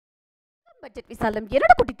Budget விசாலம்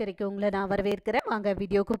என்னோட குட்டி திரைக்கு உங்களை நான் வரவேற்கிறேன். வாங்க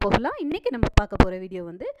வீடியோக்கு போகலாம். இன்றைக்கி நம்ம பார்க்க போகிற வீடியோ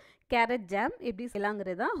வந்து கேரட் ஜாம் எப்படி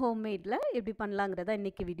செய்யலாங்கிறது தான், ஹோம்மேடில் எப்படி பண்ணலாங்கிறதா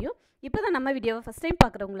இன்றைக்கி வீடியோ. இப்போ தான் நம்ம வீடியோவை ஃபஸ்ட் டைம்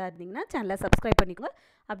பார்க்குறவங்களா இருந்தீங்கன்னா சேனலை சப்ஸ்கிரைப் பண்ணிக்கோங்க.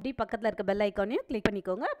 அப்படி பக்கத்தில் இருக்க பெல் ஐக்கானையும் கிளிக்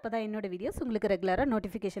பண்ணிக்கோங்க. அப்போ தான் என்னோடய வீடியோஸ் உங்களுக்கு ரெகுலராக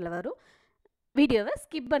நோட்டிஃபிகேஷனில் வரும். வீடியோவை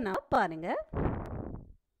ஸ்கிப் பண்ணால் பாருங்கள்.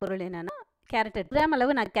 பொருள் என்னென்னா, கேரட் கிராம்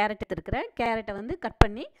அளவு நான் கேரட் எடுத்துருக்கிறேன். கேரட்டை வந்து கட்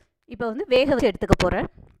பண்ணி இப்போ வந்து வேக வச்சு எடுத்துக்க போகிறேன்.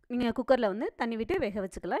 நீங்கள் குக்கரில் வந்து தண்ணி விட்டு வேக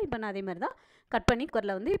வச்சுக்கலாம். இப்போ நான் அதே மாதிரி தான் கட் பண்ணி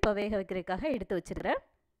குக்கரில் வந்து இப்போ வேக வைக்கிறதுக்காக எடுத்து வச்சுக்கிறேன்.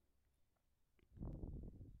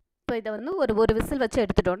 இப்போ இதை வந்து ஒரு விசில் வச்சு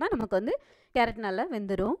எடுத்துட்டோன்னா நமக்கு வந்து கேரட் நல்லா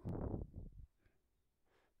வெந்துடும்.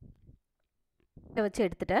 இதை வச்சு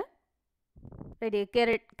எடுத்துட்டேன். ரெடி.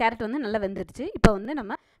 கேரட் வந்து நல்லா வெந்துடுச்சு. இப்போ வந்து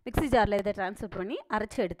நம்ம மிக்ஸி ஜாரில் இதை ட்ரான்ஸ்ஃபர் பண்ணி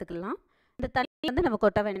அரைச்சி எடுத்துக்கலாம். இந்த தண்ணி வந்து நம்ம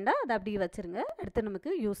கொட்ட வேண்டாம், அதை அப்படியே வச்சுருங்க. அடுத்து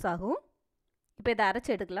நமக்கு யூஸ் ஆகும். இப்போ இதை அரைச்சி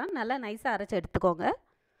எடுக்கலாம். நல்லா நைஸாக அரைச்சி எடுத்துக்கோங்க.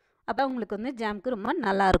 அப்போ உங்களுக்கு வந்து ஜாமுக்கு ரொம்ப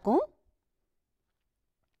நல்லாயிருக்கும்.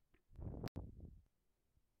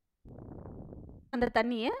 அந்த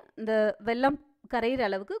தண்ணியை இந்த வெல்லம் கரையிற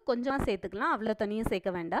அளவுக்கு கொஞ்சமாக சேர்த்துக்கலாம். அவ்வளோ தண்ணியும்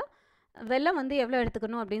சேர்க்க வேண்டாம். வெல்லம் வந்து எவ்வளோ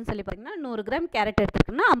எடுத்துக்கணும் அப்படின்னு சொல்லி பார்த்தீங்கன்னா, 100 கிராம் கேரட்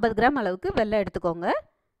எடுத்துக்கணும்னா 50 கிராம் அளவுக்கு வெல்லம் எடுத்துக்கோங்க.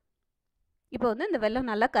 இப்போ வந்து இந்த வெல்லம்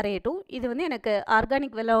நல்லா கரையட்டும். இது வந்து எனக்கு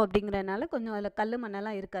ஆர்கானிக் வெல்லம் அப்படிங்கிறதுனால கொஞ்சம் அதில் கல்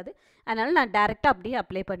மண்ணெல்லாம் இருக்காது. அதனால் நான் டைரெக்டாக அப்படியே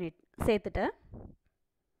அப்ளை பண்ணி சேர்த்துட்டேன்.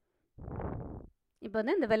 இப்போ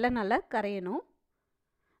வந்து இந்த வெல்லம் நல்லா கரையணும்.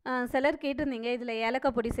 சிலர் கேட்டிருந்தீங்க, இதில்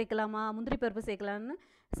ஏலக்காய் பொடி சேர்க்கலாமா, முந்திரி பருப்பு சேர்க்கலான்னு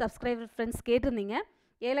சப்ஸ்கிரைபர் ஃப்ரெண்ட்ஸ் கேட்டிருந்தீங்க.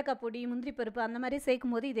 ஏலக்காய் பொடி, முந்திரி பருப்பு அந்த மாதிரி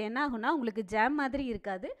சேர்க்கும்போது இது என்ன ஆகும்னா, உங்களுக்கு ஜாம் மாதிரி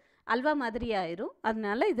இருக்காது, அல்வா மாதிரி ஆயிரும்.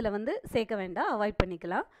 அதனால இதில் வந்து சேர்க்க வேண்டாம், அவாய்ட்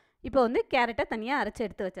பண்ணிக்கலாம். இப்போ வந்து கேரட்டை தனியாக அரைச்சி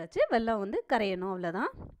எடுத்து வச்சாச்சு. வெல்லம் வந்து கரையணும்,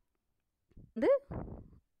 அவ்வளோதான். வந்து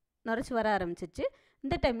நுரைச்சி வர ஆரம்பிச்சிச்சு.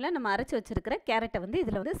 இந்த டைமில் நம்ம அரைச்சி வச்சுருக்கிற கேரட்டை வந்து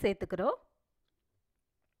இதில் வந்து சேர்த்துக்கிறோம்.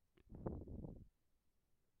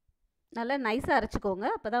 நல்லா நைஸாக அரைச்சிக்கோங்க.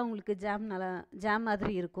 அப்போ தான் உங்களுக்கு ஜாம்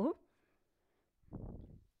மாதிரி இருக்கும்.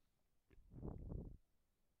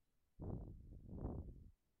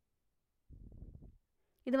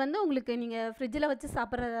 இது வந்து உங்களுக்கு நீங்கள் ஃப்ரிட்ஜில் வச்சு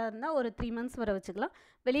சாப்பிட்றதா இருந்தால் ஒரு 3 months வரை வச்சுக்கலாம்.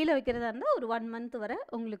 வெளியில் வைக்கிறதா இருந்தால் ஒரு 1 month வரை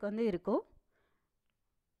உங்களுக்கு வந்து இருக்கும்.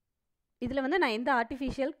 இதில் வந்து நான் எந்த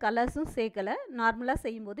ஆர்டிஃபிஷியல் கலர்ஸும் சேர்க்கலை. நார்மலாக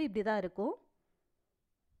செய்யும்போது இப்படி தான் இருக்கும்.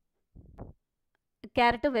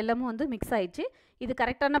 கேரட்டும் வெல்லமும் வந்து மிக்ஸ் ஆகிடுச்சு. இது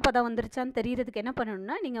கரெக்டான பதம் வந்துருச்சான்னு தெரியறதுக்கு என்ன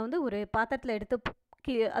பண்ணணும்னா, நீங்கள் வந்து ஒரு பாத்திரத்தில் எடுத்து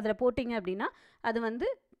அதில் போட்டிங்க அப்படின்னா, அது வந்து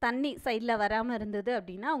தண்ணி சைடில் வராமல் இருந்தது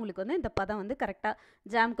அப்படின்னா உங்களுக்கு வந்து இந்த பதம் வந்து கரெக்டாக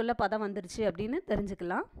ஜாமுக்குள்ளே பதம் வந்துருச்சு அப்படின்னு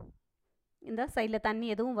தெரிஞ்சுக்கலாம். இந்த சைடில் தண்ணி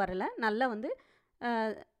எதுவும் வரலை. நல்லா வந்து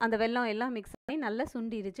அந்த வெல்லம் எல்லாம் மிக்ஸ் ஆகி நல்லா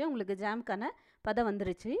சுண்டிருச்சு. உங்களுக்கு ஜாமுக்கான பதம்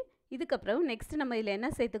வந்துருச்சு. இதுக்கப்புறம் நெக்ஸ்ட்டு நம்ம இதில் என்ன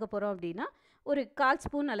சேர்த்துக்க போகிறோம் அப்படின்னா, ஒரு 1/4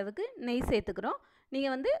 ஸ்பூன் அளவுக்கு நெய் சேர்த்துக்கிறோம்.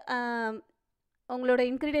 நீங்கள் வந்து உங்களோட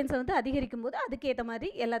இன்க்ரீடியன்ஸை வந்து அதிகரிக்கும் போது அதுக்கேற்ற மாதிரி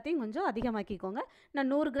எல்லாத்தையும் கொஞ்சம் அதிகமாக்கிக்கோங்க. நான்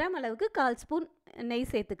 100 கிராம் அளவுக்கு 1/4 ஸ்பூன் நெய்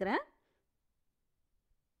சேர்த்துக்கிறேன்.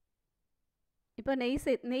 இப்போ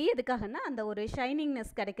நெய் எதுக்காகனா, அந்த ஒரு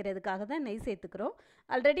ஷைனிங்னஸ் கிடைக்கிறதுக்காக தான் நெய் சேர்த்துக்கிறோம்.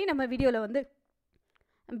 ஆல்ரெடி நம்ம வீடியோவில் வந்து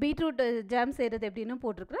பீட்ரூட் ஜாம் செய்கிறது எப்படின்னு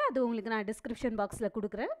போட்டிருக்கிறேன். அது உங்களுக்கு நான் டிஸ்கிரிப்ஷன் பாக்ஸில்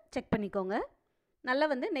கொடுக்குறேன், செக் பண்ணிக்கோங்க. நல்லா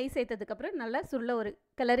வந்து நெய் சேர்த்ததுக்கப்புறம் நல்லா சுருள ஒரு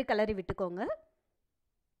கிளறி விட்டுக்கோங்க.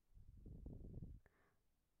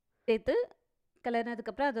 சேர்த்து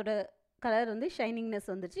கிளறினதுக்கப்புறம் அதோட கலர் வந்து ஷைனிங்னஸ்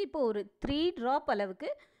வந்துடுச்சு. இப்போ ஒரு 3 ட்ராப் அளவுக்கு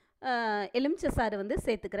எலுமிச்சை சாறு வந்து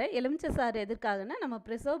சேர்த்துக்கிறேன். எலுமிச்சை சாறு எதுக்காகனா, நம்ம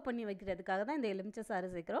ப்ரிசர்வ் பண்ணி வைக்கிறதுக்காக தான் இந்த எலுமிச்சை சாறு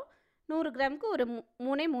சேர்க்குறோம். 100 கிராமுக்கு ஒரு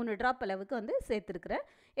 3 ட்ராப் அளவுக்கு வந்து சேர்த்துருக்குறேன்.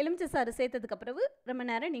 எலுமிச்சை சாறு சேர்த்ததுக்கப்புறம் ரொம்ப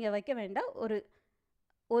நேரம் நீங்கள் வைக்க வேண்டாம்.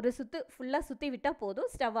 ஒரு சுற்று ஃபுல்லாக சுற்றி விட்டால் போதும்.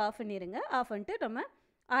 ஸ்டவ் ஆஃப் பண்ணிடுங்க. ஆஃப் பண்ணிட்டு நம்ம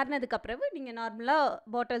ஆறுனதுக்கப்புறம் நீங்கள் நார்மலாக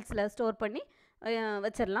பாட்டில்ஸில் ஸ்டோர் பண்ணி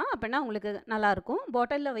வச்சிடலாம். அப்படின்னா உங்களுக்கு நல்லாயிருக்கும்.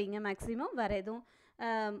 பாட்டிலில் வைங்க மேக்ஸிமம். வேறு எதுவும்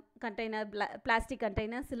container, plastic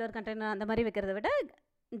container, silver container அந்த மாதிரி வைக்கிறத விட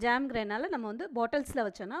ஜாம்ங்கிறனால நம்ம வந்து பாட்டில்ஸில்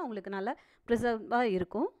வச்சோன்னா உங்களுக்கு நல்லா ப்ரிசர்வாக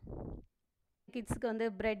இருக்கும். கிட்ஸுக்கு வந்து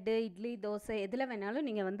ப்ரெட்டு, இட்லி, தோசை எதில் வேணாலும்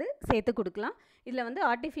நீங்கள் வந்து சேர்த்து கொடுக்கலாம். இதில் வந்து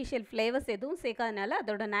ஆர்டிஃபிஷியல் ஃப்ளேவர்ஸ் எதுவும் சேர்க்காதனால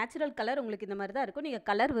அதோட நேச்சுரல் கலர் உங்களுக்கு இந்த மாதிரி தான் இருக்கும். நீங்கள்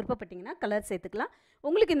கலர் விருப்பப்பட்டீங்கன்னா கலர் சேர்த்துக்கலாம்.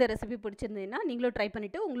 உங்களுக்கு இந்த ரெசிபி பிடிச்சிருந்ததுன்னா நீங்களும் ட்ரை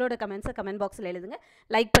பண்ணிவிட்டு உங்களோட கமெண்ட்ஸை கமெண்ட் பாக்ஸில் எழுதுங்க.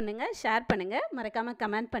 லைக் பண்ணுங்கள், ஷேர் பண்ணுங்கள், மறக்காமல்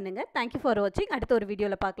கமெண்ட் பண்ணுங்கள். தேங்க்யூ ஃபார் வாட்சிங். அடுத்த ஒரு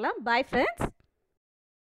வீடியோவில் பார்க்கலாம். Bye friends.